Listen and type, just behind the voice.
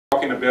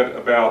talking a bit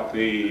about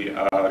the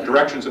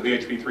directions of the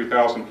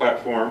HP3000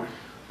 platform,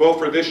 both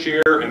for this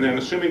year and then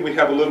assuming we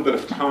have a little bit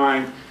of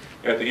time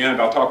at the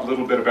end, I'll talk a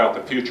little bit about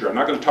the future. I'm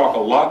not going to talk a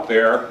lot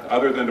there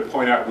other than to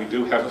point out we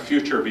do have a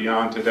future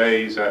beyond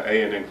today's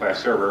A and N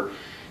class server,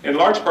 in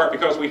large part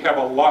because we have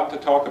a lot to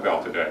talk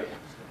about today.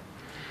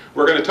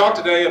 We're going to talk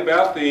today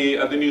about the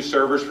new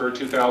servers for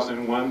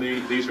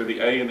 2001. These are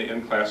the A and the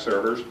N class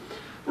servers.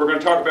 We're going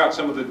to talk about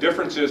some of the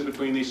differences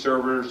between these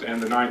servers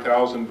and the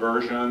 9000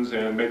 versions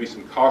and maybe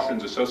some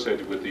cautions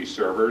associated with these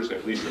servers,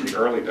 at least in the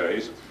early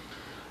days.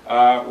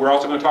 We're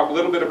also going to talk a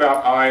little bit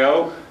about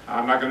I/O.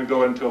 I'm not going to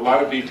go into a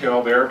lot of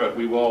detail there, but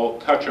we will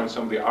touch on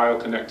some of the I/O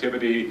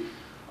connectivity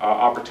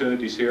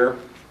opportunities here.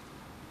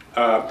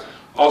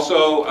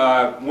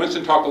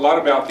 Winston talked a lot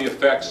about the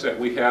effects that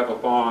we have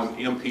upon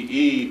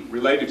MPE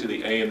related to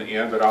the A and the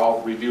N, but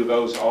I'll review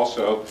those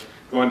also,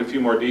 go into a few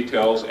more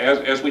details.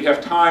 As we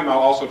have time, I'll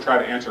also try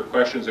to answer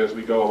questions as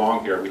we go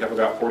along here. We have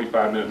about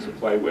 45 minutes to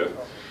play with.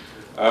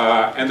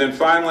 And then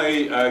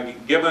finally,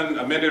 given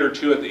a minute or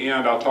two at the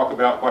end, I'll talk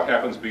about what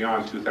happens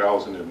beyond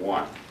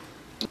 2001.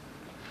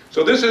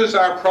 So this is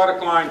our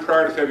product line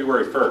prior to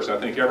February 1st. I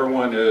think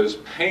everyone is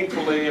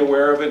painfully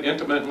aware of it,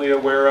 intimately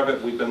aware of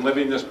it. We've been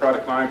living this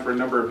product line for a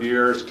number of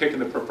years, kicking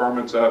the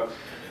performance up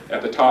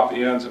at the top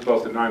ends of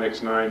both the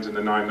 9X9s and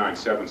the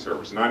 997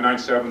 servers.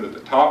 997 at the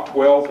top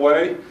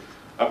 12-way,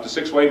 up to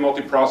 6-way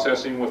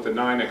multiprocessing with the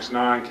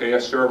 9X9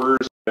 KS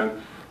servers, and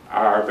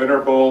our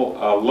venerable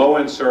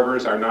low-end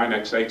servers, our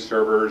 9X8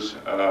 servers,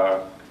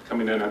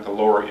 coming in at the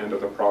lower end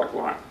of the product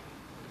line.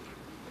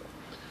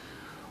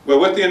 Well,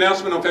 with the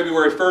announcement on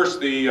February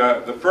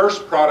 1st, the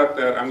first product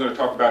that I'm going to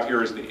talk about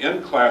here is the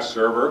N-class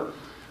server.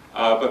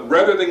 But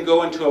rather than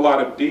go into a lot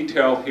of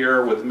detail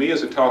here with me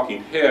as a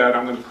talking head,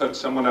 I'm going to put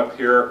someone up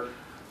here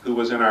who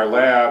was in our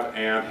lab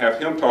and have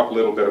him talk a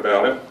little bit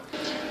about it.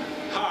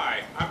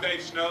 Hi, I'm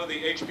Dave Snow,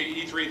 the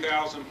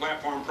HP3000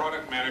 Platform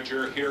Product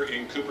Manager here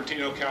in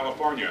Cupertino,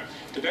 California.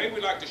 Today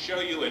we'd like to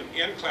show you an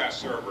N-class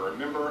server, a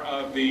member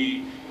of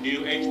the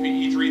new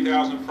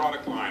HP3000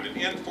 product line, an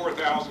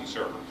N4000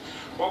 server.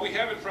 What we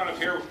have in front of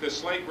here with this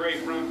slate gray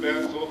front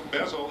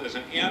bezel is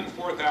an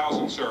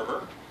N4000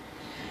 server.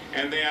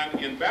 And then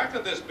in back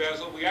of this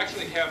bezel, we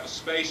actually have a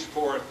space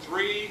for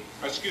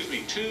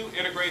two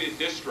integrated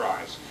disk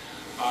drives.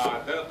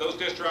 Those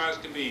disk drives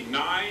can be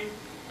 9,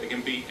 they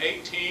can be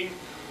 18,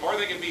 or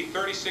they can be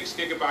 36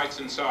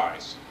 gigabytes in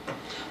size.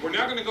 We're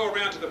now going to go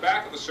around to the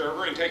back of the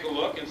server and take a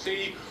look and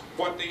see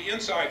what the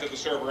insides of the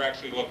server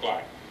actually look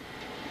like.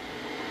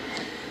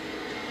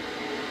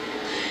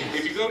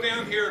 If you go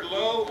down here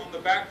low on the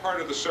back part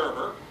of the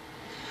server,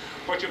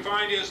 what you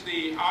find is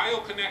the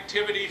I/O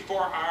connectivity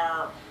for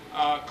our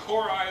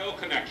core I/O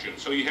connection.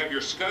 So you have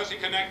your SCSI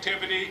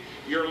connectivity,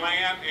 your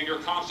LAN, and your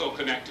console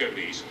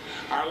connectivities.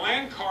 Our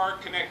LAN card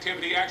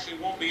connectivity actually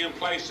won't be in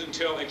place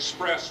until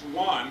Express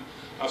 1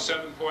 of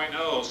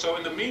 7.0. So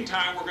in the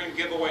meantime, we're going to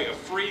give away a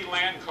free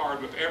LAN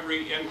card with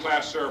every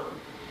N-class server.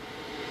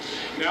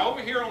 Now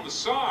over here on the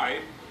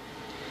side,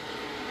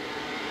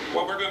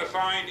 what we're going to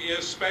find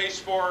is space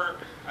for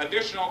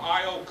additional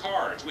I/O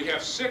cards. We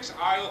have 6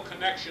 I/O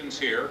connections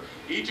here.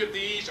 Each of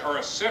these are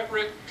a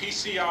separate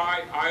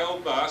PCI I/O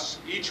bus,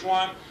 each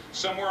one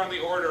somewhere on the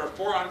order of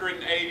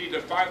 480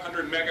 to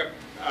 500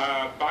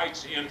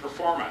 megabytes in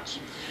performance.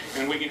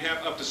 And we can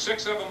have up to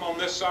 6 of them on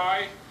this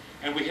side,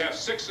 and we have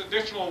 6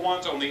 additional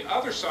ones on the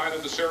other side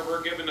of the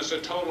server, giving us a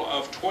total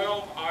of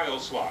 12 I/O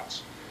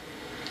slots.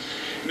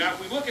 Now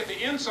if we look at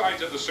the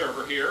insides of the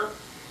server here,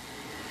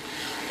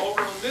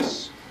 over on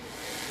this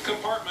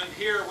compartment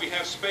here we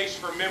have space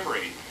for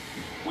memory.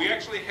 We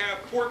actually have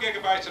 4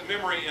 gigabytes of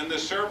memory in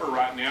this server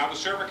right now. The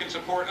server can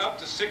support up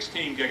to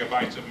 16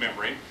 gigabytes of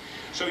memory.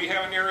 So you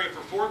have an area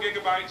for 4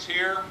 gigabytes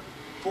here,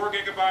 4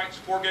 gigabytes,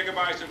 4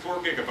 gigabytes, and 4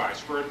 gigabytes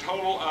for a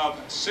total of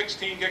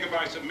 16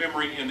 gigabytes of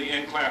memory in the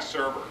N-class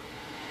server.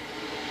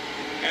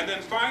 And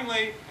then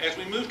finally, as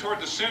we move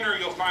toward the center,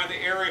 you'll find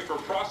the area for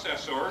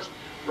processors.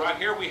 Right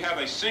here we have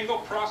a single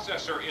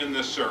processor in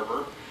this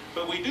server,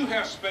 but we do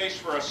have space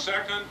for a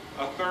second,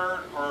 a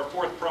third, or a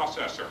fourth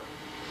processor.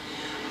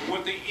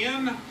 With the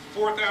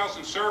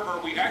N4000 server,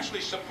 we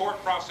actually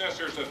support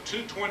processors of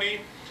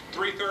 220,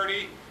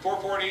 330,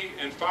 440,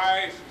 and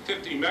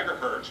 550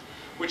 megahertz,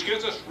 which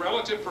gives us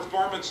relative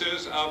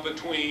performances of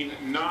between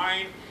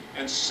 9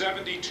 and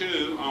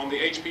 72 on the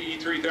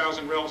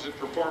HP3000 relative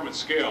performance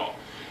scale.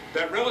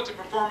 That relative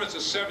performance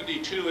of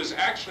 72 is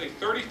actually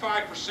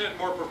 35%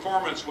 more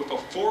performance with a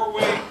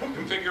 4-way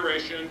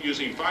configuration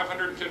using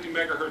 550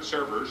 megahertz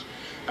servers.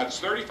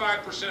 That's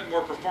 35%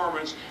 more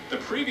performance. The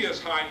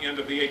previous high end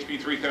of the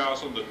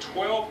HP3000, the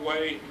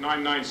 12-way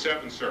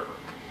 997 server.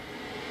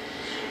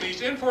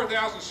 These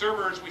N4000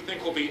 servers we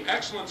think will be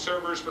excellent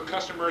servers for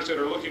customers that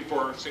are looking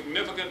for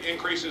significant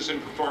increases in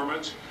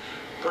performance,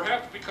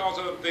 perhaps because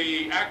of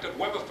the act of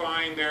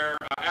webifying their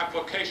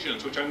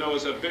applications, which I know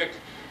is a big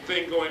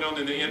thing going on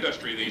in the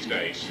industry these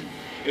days.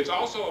 It's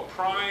also a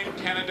prime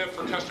candidate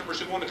for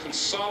customers who want to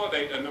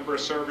consolidate a number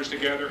of servers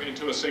together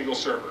into a single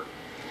server.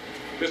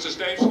 This is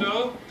Dave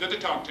Snow. Good to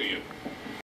talk to you.